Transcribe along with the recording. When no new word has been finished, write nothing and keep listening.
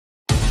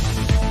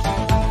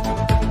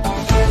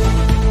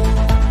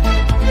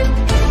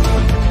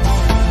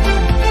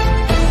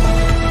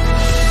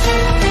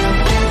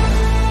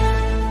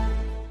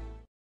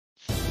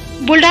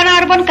Buldhana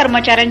urban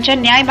कर्मचाऱ्यांच्या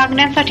न्याय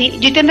मागण्यांसाठी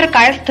जितेंद्र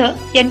कायस्थ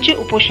यांचे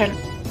उपोषण।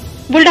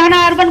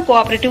 Buldhana urban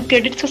cooperative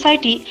credit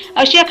society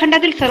आशिया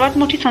खंडातील सर्वात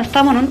मोठी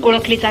संस्था म्हणून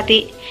ओळखली जाते।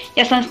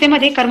 या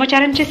संस्थेमध्ये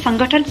कर्मचाऱ्यांचे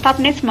संघटन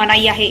स्थापनेस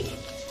मनाई आहे।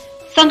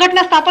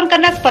 संघटना स्थापन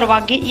करण्यास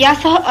परवानगी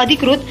यासह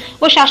अधिकृत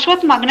व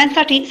शाश्वत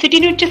मागण्यांसाठी सिटी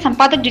न्यूजचे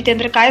संपादक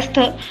जितेंद्र कायस्थ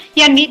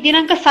यांनी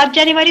दिनांक 7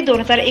 जानेवारी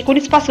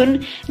 2019 पासून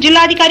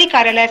जिल्हाधिकारी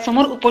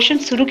कार्यालयासमोर उपोषण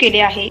सुरू केले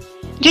आहे।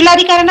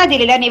 जिल्हाधिकाऱ्यांना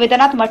दिलेल्या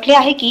निवेदनात म्हटले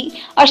आहे की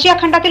आशिया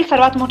खंडातील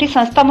सर्वात मोठी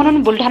संस्था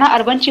म्हणून बुलढाणा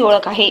अर्बनची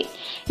ओळख आहे।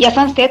 या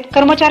संस्थेत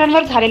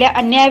कर्मचाऱ्यांवर झालेल्या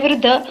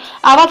अन्यायाविरुद्ध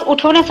आवाज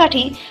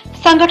उठवण्यासाठी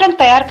संघटन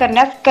तयार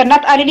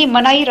करण्यात आलेली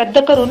मनाई रद्द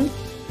करून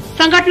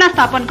संघटना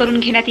स्थापन करून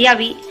घेण्यात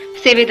यावी।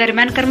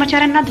 सेवेदरम्यान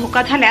कर्मचाऱ्यांना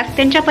धोका झाल्यास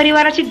त्यांच्या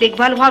परिवाराची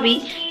देखभाल व्हावी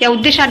या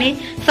उद्देशाने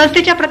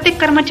संस्थेच्या प्रत्येक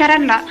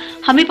कर्मचाऱ्यांना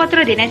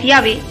हमीपत्र देण्यात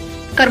यावे।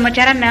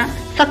 कर्मचाऱ्यांना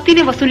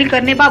सक्तीने वसुली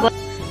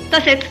करण्याबाबत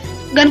तसेच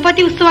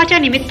गणपती उत्सवाच्या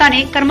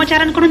निमित्ताने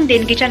कर्मचाऱ्यांकडून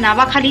देणगीच्या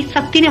नावाखाली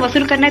सक्तीने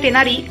वसूल करण्यात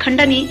येणारी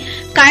खंडणी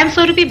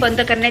कायमस्वरूपी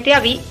बंद करण्यात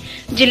यावी।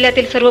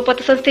 जिल्ह्यातील सर्व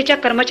पतसंस्थेच्या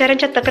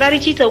कर्मचाऱ्यांच्या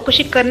तक्रारीची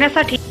चौकशी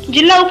करण्यासाठी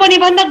जिल्हा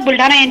उपनिबंधक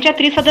बुलढाणा यांच्या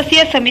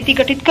त्रिसदस्यीय समिती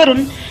गठीत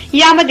करून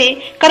यामध्ये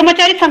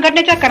कर्मचारी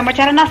संघटनेच्या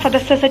कर्मचाऱ्यांना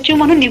सदस्य सचिव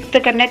म्हणून नियुक्त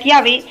करण्यात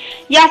यावे।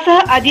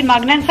 यासह आदी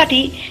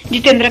मागण्यांसाठी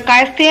जितेंद्र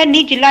कायस्थ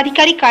यांनी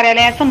जिल्हाधिकारी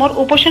कार्यालयासमोर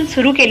उपोषण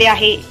सुरू केले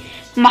आहे।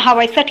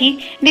 महावाईसाठी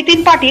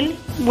नितीन पाटील,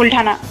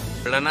 बुलढाणा।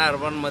 बुलढाणा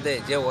अर्बनमध्ये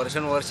जे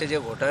वर्षानुवर्षे जे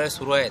घोटाळे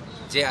सुरू आहेत,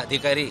 जे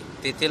अधिकारी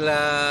तेथील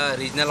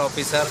रिजनल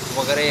ऑफिसर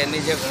वगैरे यांनी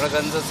जे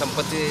गणगंज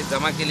संपत्ती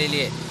जमा केलेली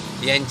आहे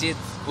यांची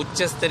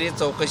उच्चस्तरीय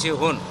चौकशी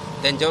होऊन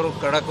त्यांच्यावर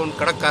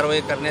कडक कारवाई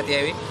करण्यात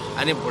यावी।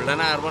 आणि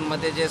बुलढाणा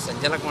अर्बनमध्ये जे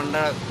संचालक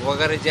मंडळ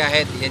वगैरे जे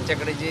आहेत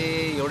यांच्याकडे जी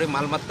एवढी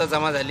मालमत्ता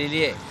जमा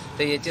झालेली आहे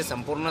तर याची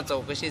संपूर्ण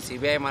चौकशी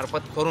CBI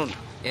मार्फत करून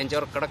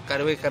यांच्यावर कडक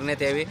कारवाई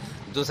करण्यात यावी।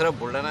 दुसरं,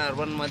 बुलढाणा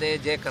अर्बनमध्ये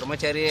जे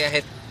कर्मचारी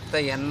आहेत तर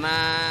यांना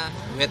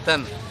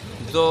वेतन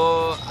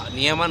जो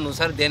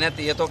नियमानुसार देण्यात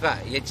येतो का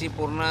याची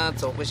पूर्ण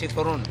चौकशी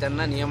करून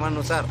त्यांना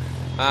नियमानुसार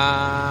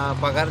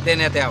पगार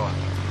देण्यात यावा।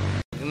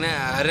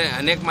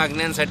 अनेक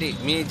मागण्यांसाठी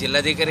मी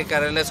जिल्हाधिकारी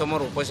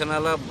कार्यालयासमोर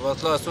उपोषणाला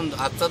बसलो असून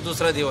आजचा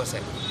दुसरा दिवस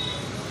आहे।